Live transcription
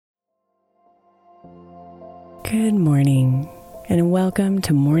Good morning, and welcome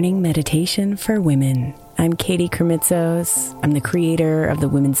to Morning Meditation for Women. I'm Katie Kremitzos. I'm the creator of the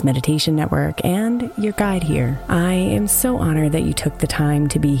Women's Meditation Network and your guide here. I am so honored that you took the time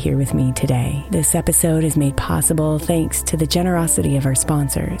to be here with me today. This episode is made possible thanks to the generosity of our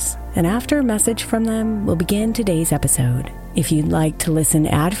sponsors. And after a message from them, we'll begin today's episode. If you'd like to listen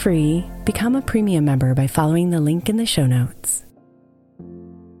ad-free, become a premium member by following the link in the show notes.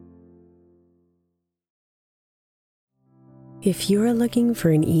 If you're looking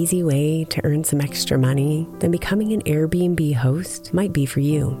for an easy way to earn some extra money, then becoming an Airbnb host might be for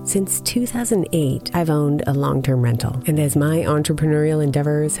you. Since 2008, I've owned a long-term rental. And as my entrepreneurial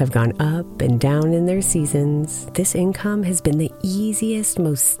endeavors have gone up and down in their seasons, this income has been the easiest,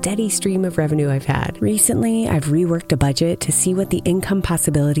 most steady stream of revenue I've had. Recently, I've reworked a budget to see what the income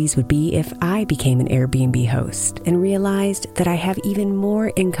possibilities would be if I became an Airbnb host, and realized that I have even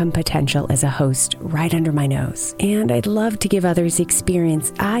more income potential as a host right under my nose. And I'd love to give others the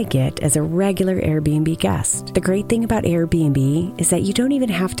experience I get as a regular Airbnb guest. The great thing about Airbnb is that you don't even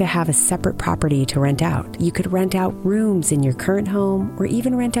have to have a separate property to rent out. You could rent out rooms in your current home or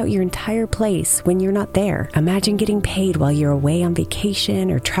even rent out your entire place when you're not there. Imagine getting paid while you're away on vacation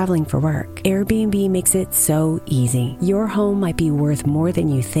or traveling for work. Airbnb makes it so easy. Your home might be worth more than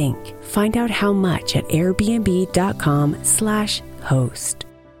you think. Find out how much at airbnb.com/host.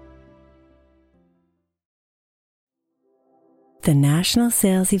 The national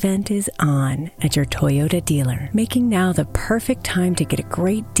sales event is on at your Toyota dealer, making now the perfect time to get a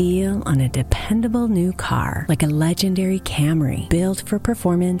great deal on a dependable new car, like a legendary Camry, built for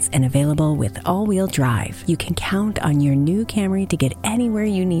performance and available with all-wheel drive. You can count on your new Camry to get anywhere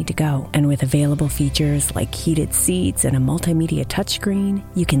you need to go. And with available features like heated seats and a multimedia touchscreen,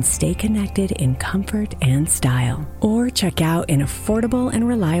 you can stay connected in comfort and style. Or check out an affordable and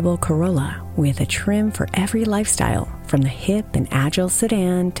reliable Corolla with a trim for every lifestyle, from the hip and agile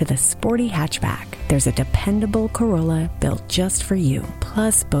sedan to the sporty hatchback. There's a dependable Corolla built just for you.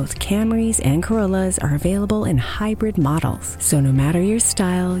 Plus, both Camrys and Corollas are available in hybrid models. So no matter your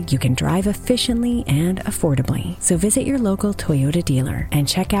style, you can drive efficiently and affordably. So visit your local Toyota dealer and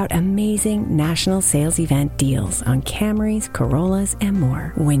check out amazing national sales event deals on Camrys, Corollas, and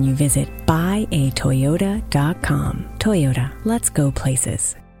more when you visit buyatoyota.com. Toyota, let's go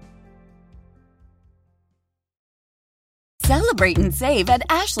places. Celebrate and save at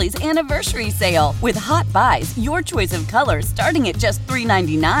Ashley's Anniversary Sale. With Hot Buys, your choice of colors starting at just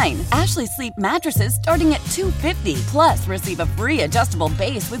 $3.99. Ashley Sleep mattresses starting at $2.50. Plus, receive a free adjustable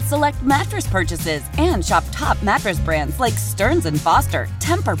base with select mattress purchases. And shop top mattress brands like Stearns & Foster,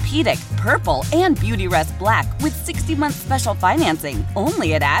 Tempur-Pedic, Purple, and Beautyrest Black with 60-month special financing.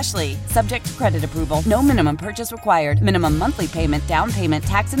 Only at Ashley. Subject to credit approval. No minimum purchase required. Minimum monthly payment, down payment,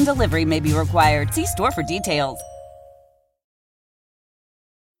 tax, and delivery may be required. See store for details.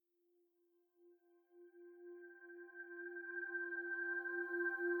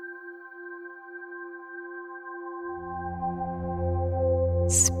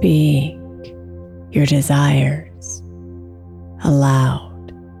 Speak your desires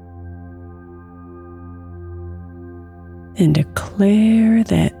aloud and declare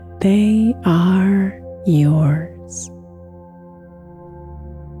that they are yours.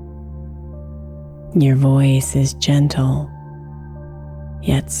 Your voice is gentle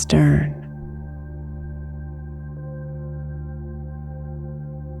yet stern.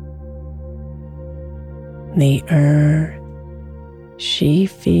 The earth she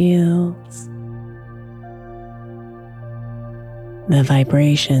feels the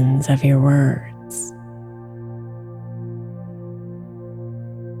vibrations of your words.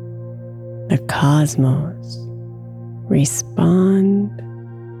 The cosmos respond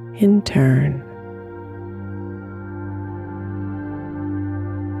in turn.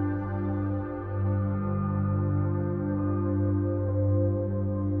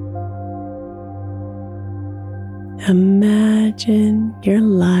 Imagine your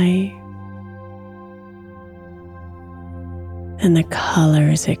life and the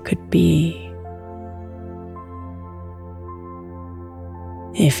colors it could be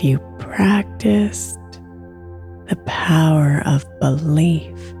if you practiced the power of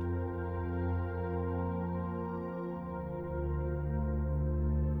belief.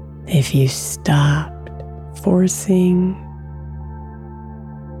 If you stopped forcing,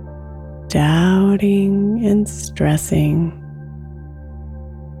 doubting, and stressing.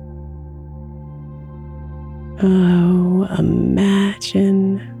 Oh,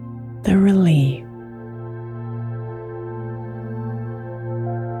 imagine the relief.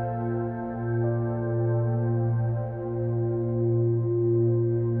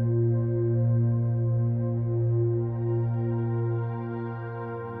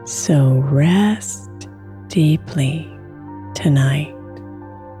 So rest deeply tonight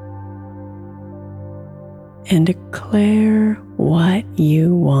and declare what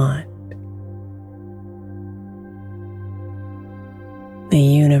you want. The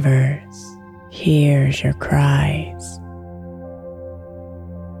universe hears your cries.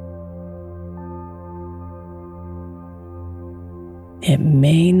 It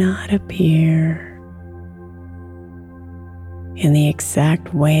may not appear in the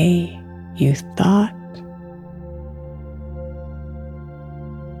exact way you thought,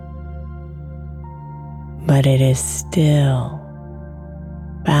 but it is still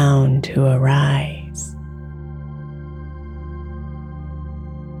bound to arise.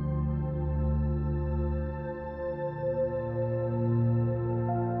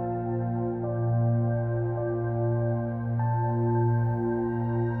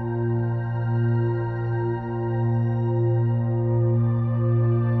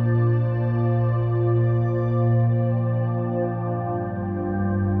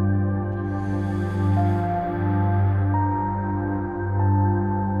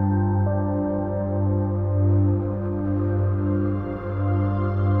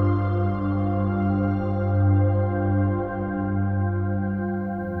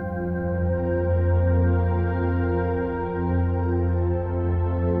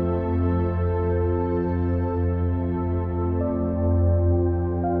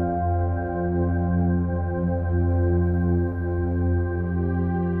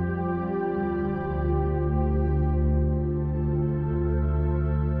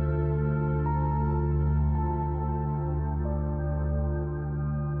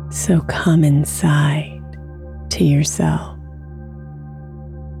 So come inside to yourself.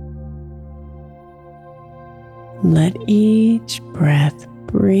 Let each breath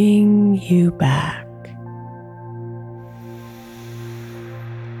bring you back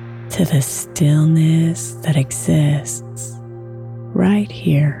to the stillness that exists right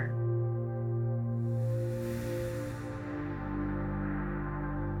here.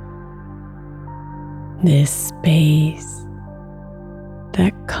 This space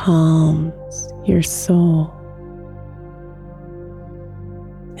that calms your soul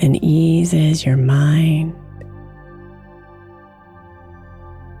and eases your mind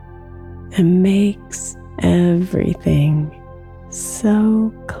and makes everything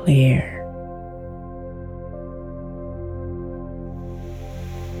so clear.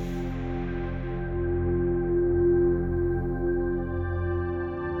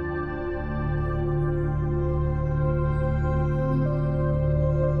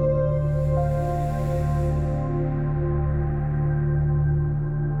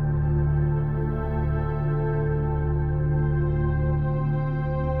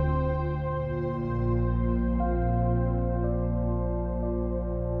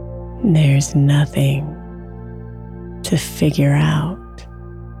 There's nothing to figure out.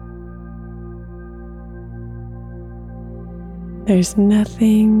 There's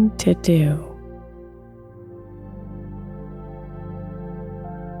nothing to do.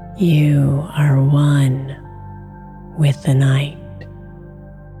 You are one with the night.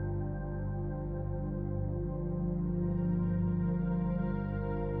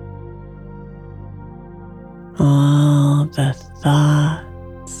 All the thoughts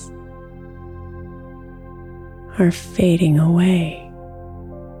are fading away.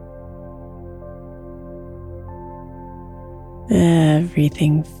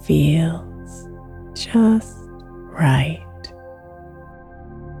 Everything feels just right.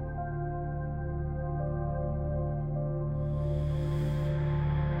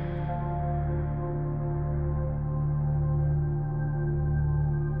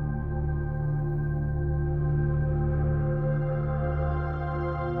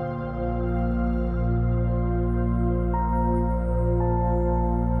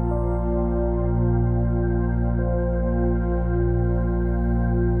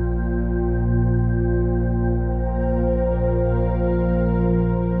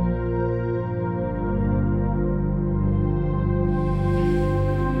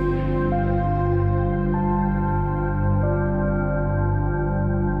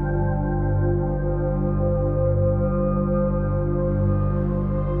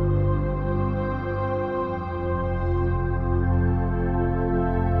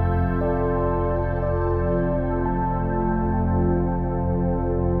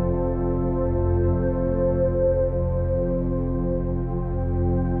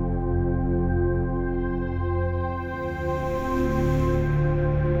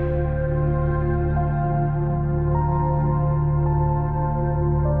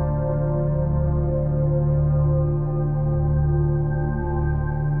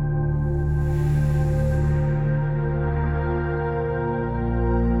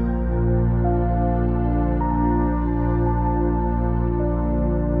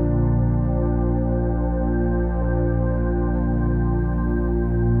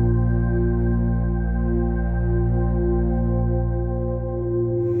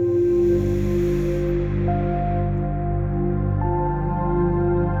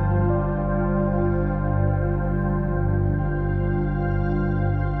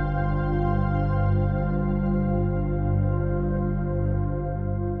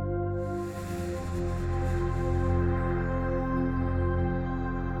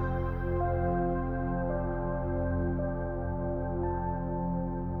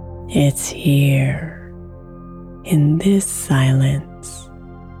 It's here in this silence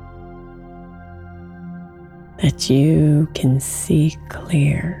that you can see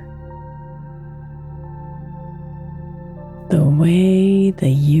clear the way the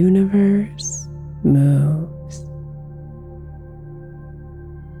universe moves.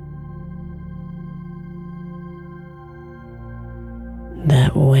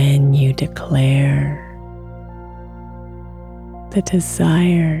 That when you declare the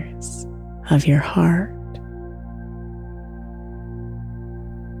desires of your heart,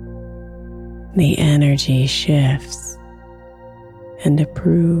 the energy shifts and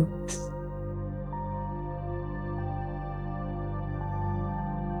approves.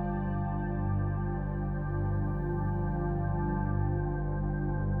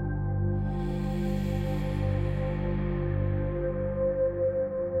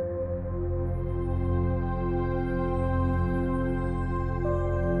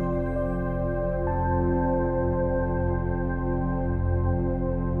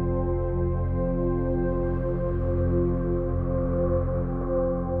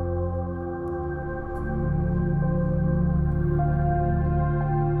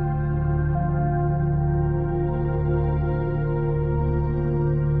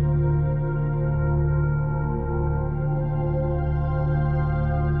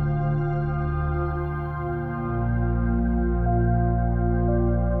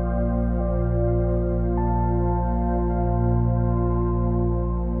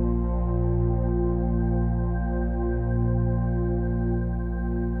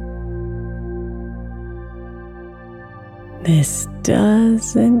 This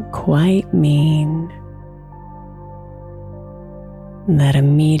doesn't quite mean that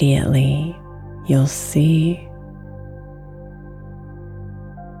immediately you'll see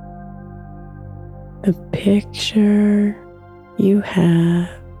the picture you have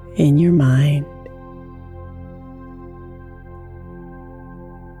in your mind.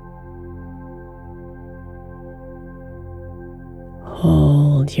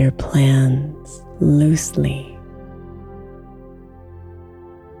 Hold your plans loosely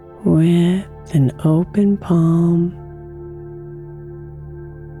with an open palm.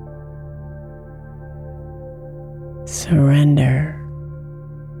 Surrender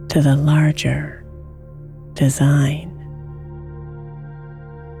to the larger design.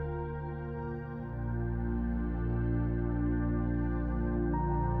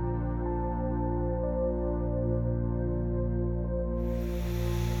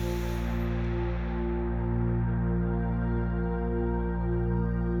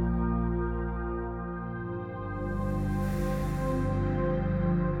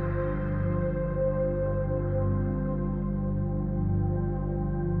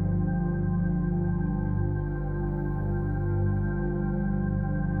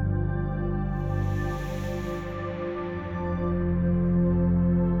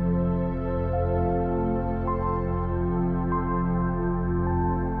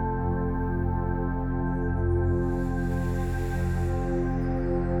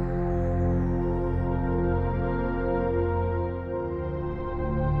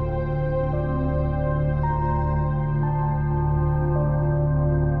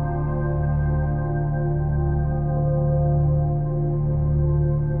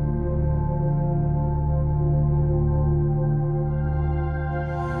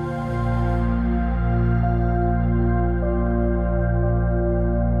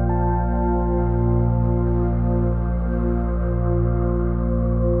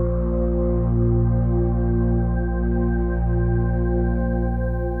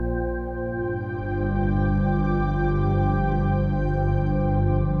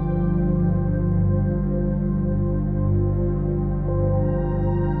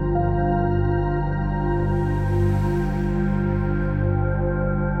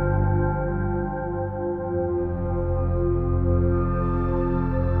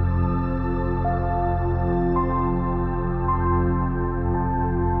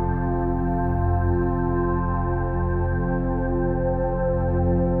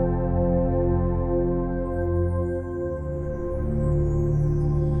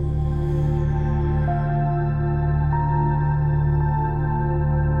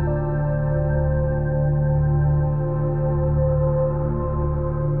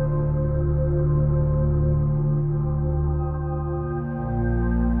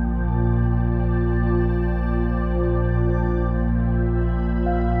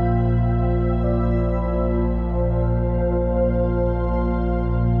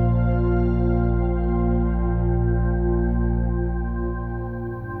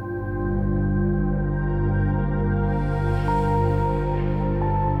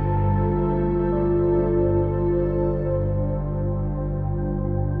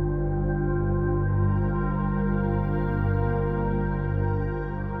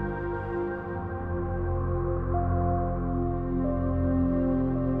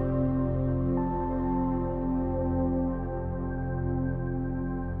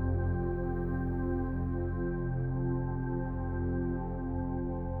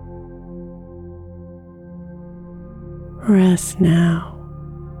 Rest now,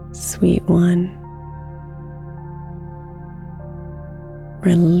 sweet one.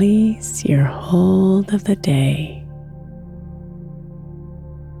 Release your hold of the day.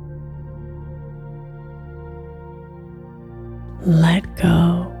 Let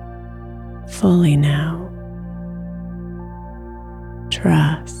go fully now.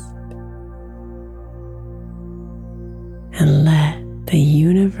 Trust and let the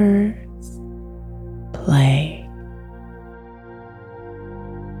universe play.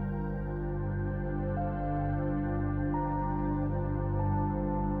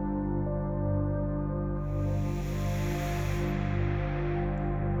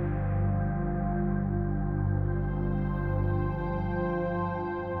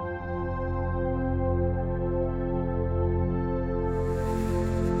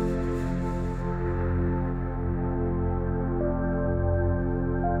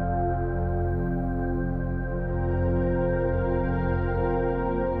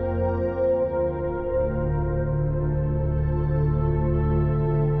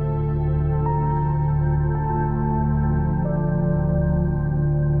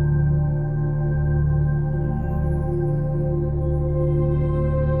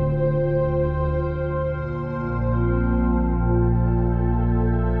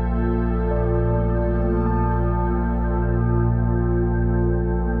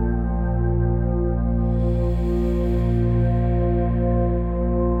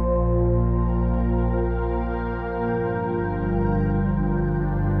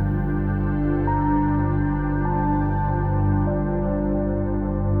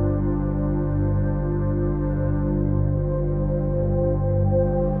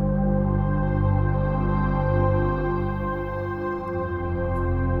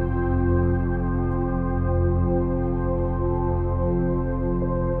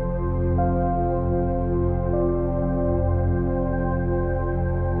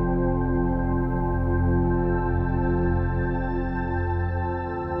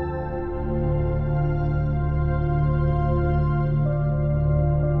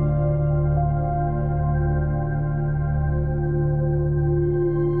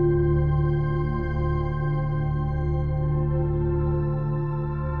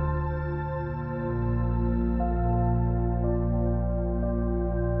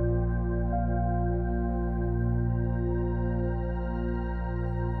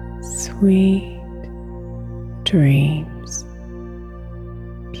 Sweet dreams,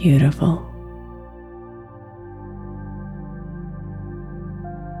 beautiful.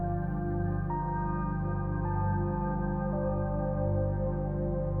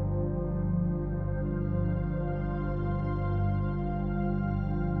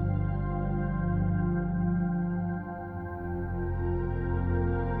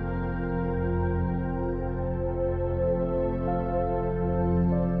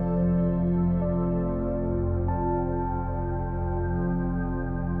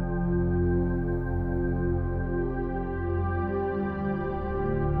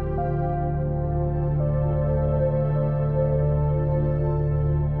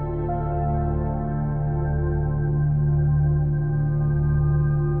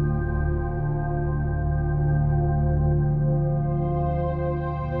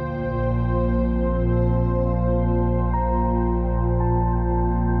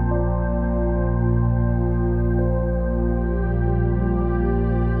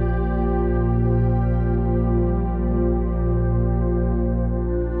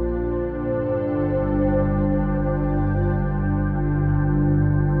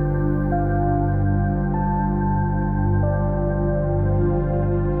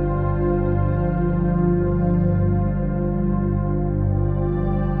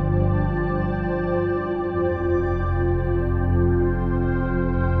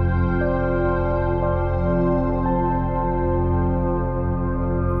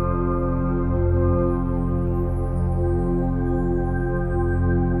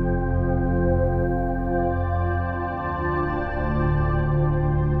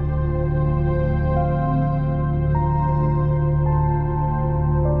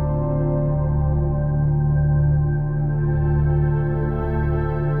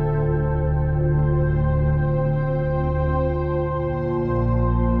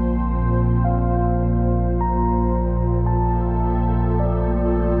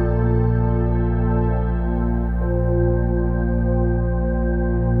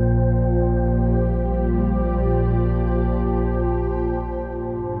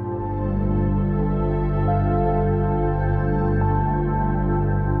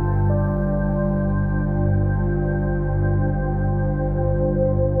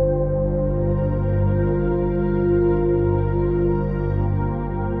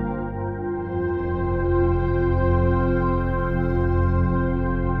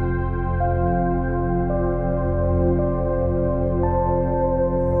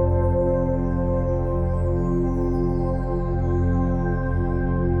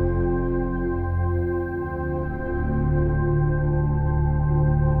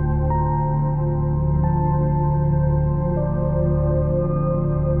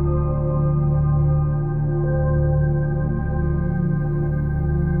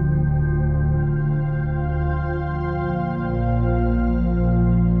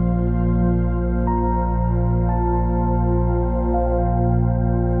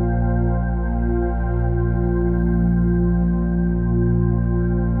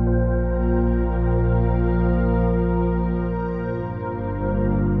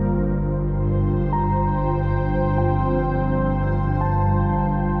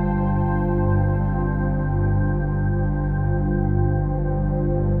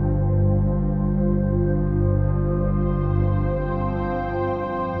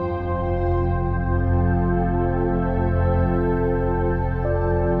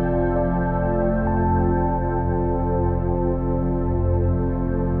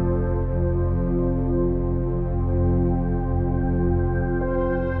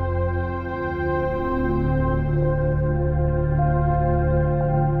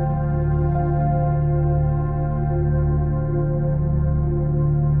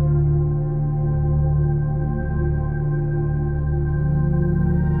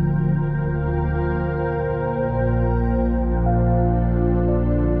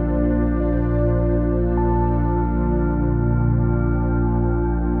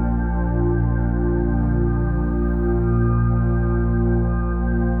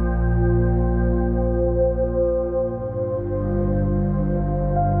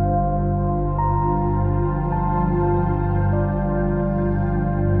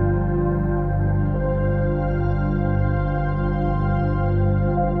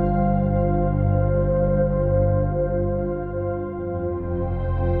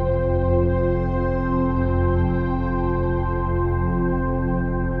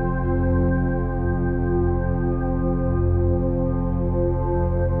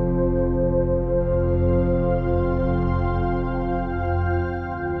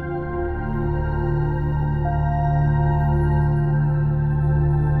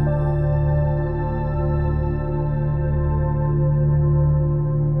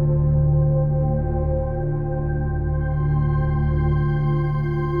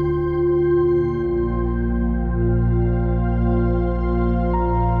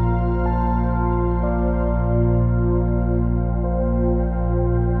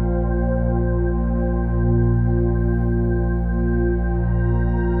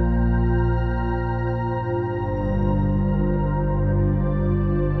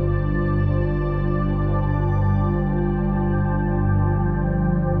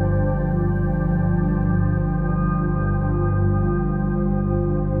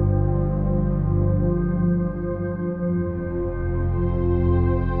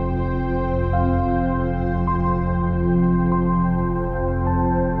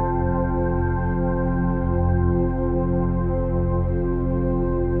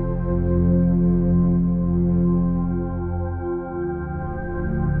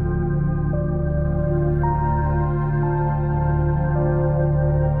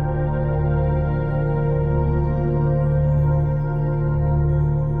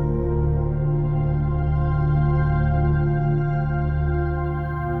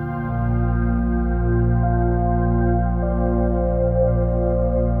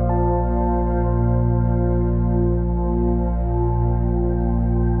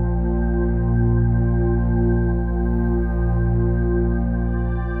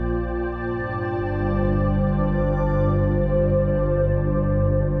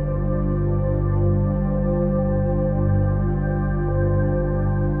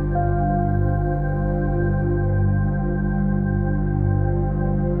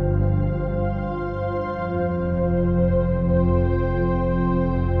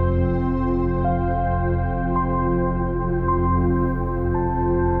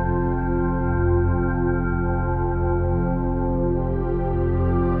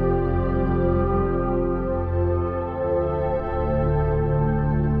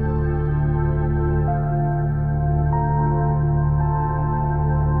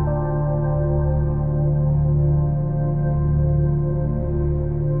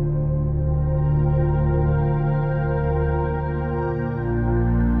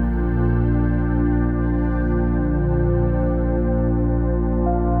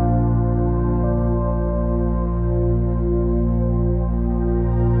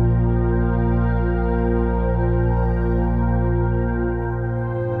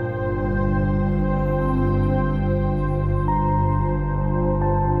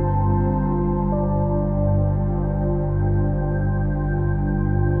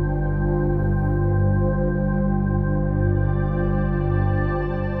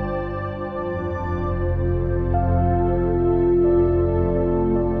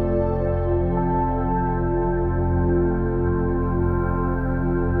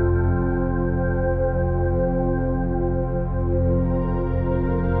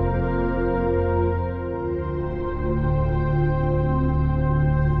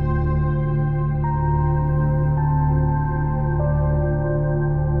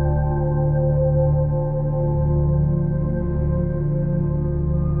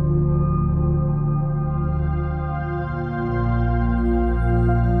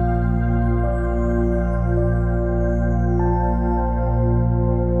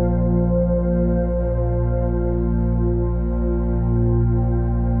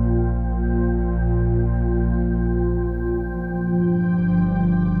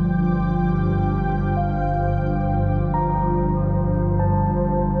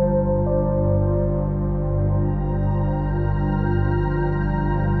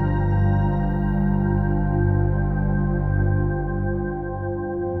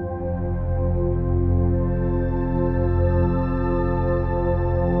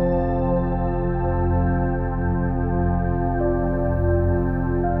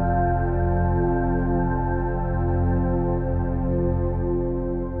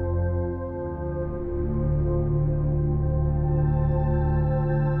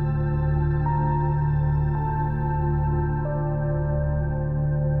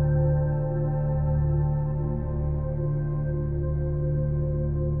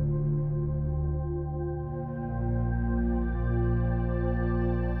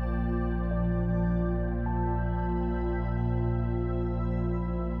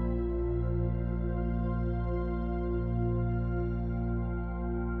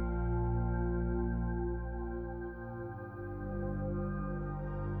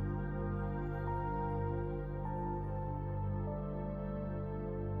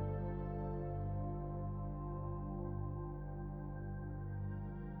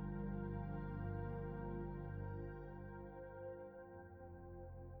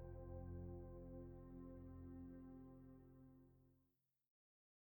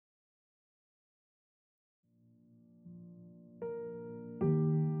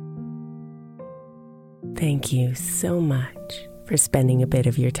 Thank you so much for spending a bit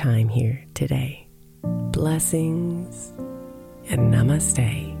of your time here today. Blessings and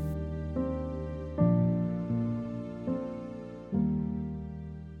namaste.